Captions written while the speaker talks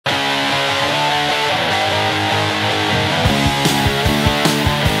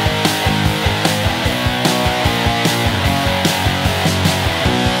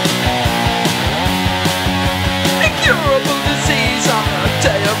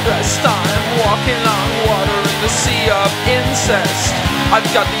rapist. I'm walking on water in the sea of incest. I've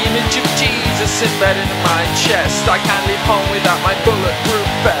got the image of Jesus embedded in my chest. I can't leave home without my bulletproof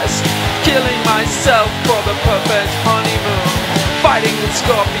vest. Killing myself for the perfect honeymoon. Fighting with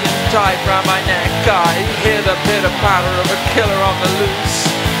scorpion tied round my neck. I hear the pitter-patter of a killer on the loose.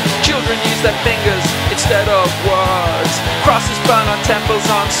 Children use their fingers instead of words. Crosses burn on temples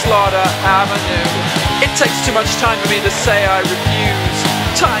on Slaughter Avenue. It takes too much time for me to say I refuse.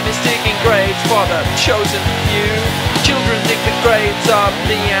 Time is digging graves for the chosen few. Children dig the graves of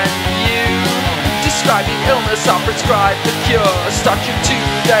me and you. Describe the illness, I'll prescribe the cure. Start your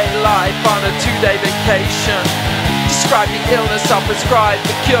 2-day life on a 2-day vacation. Describe the illness, I'll prescribe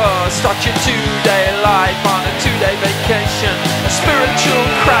the cure. Start your 2-day life on a 2-day vacation. A spiritual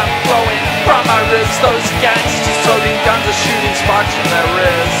cramp flowing from my wrists. Those gangsters holding guns are shooting sparks from their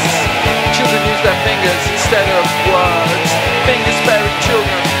wrists. Children use their fingers instead of words. Fingers bury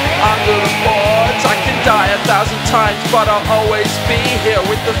children under the boards. I can die 1,000 times, but I'll always be here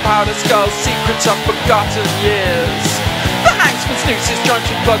with the powder skull, secrets of forgotten years. The hangsman's nooses, joints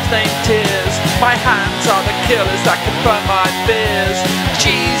with blood-stained tears. My hands are the killers that confirm my fears.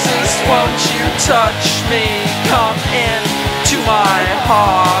 Jesus, won't you touch me? Come in to my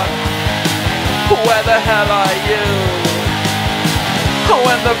heart. Where the hell are you?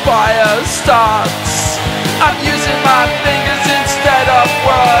 When the fire starts, I'm using my fingers instead of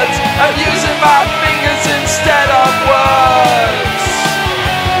words. I'm using my fingers instead of words.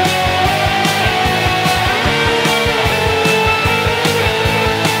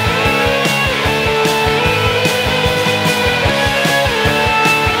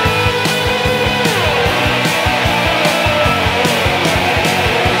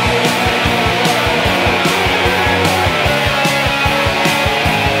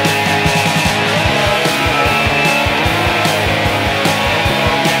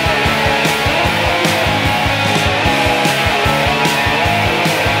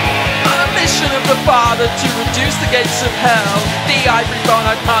 Father, to reduce the gates of hell. The ivory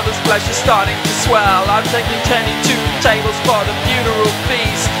bone-eyed mother's flesh is starting to swell. I'm taking 22 tables for the funeral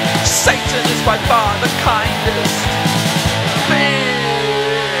feast. Satan is by far the kindest.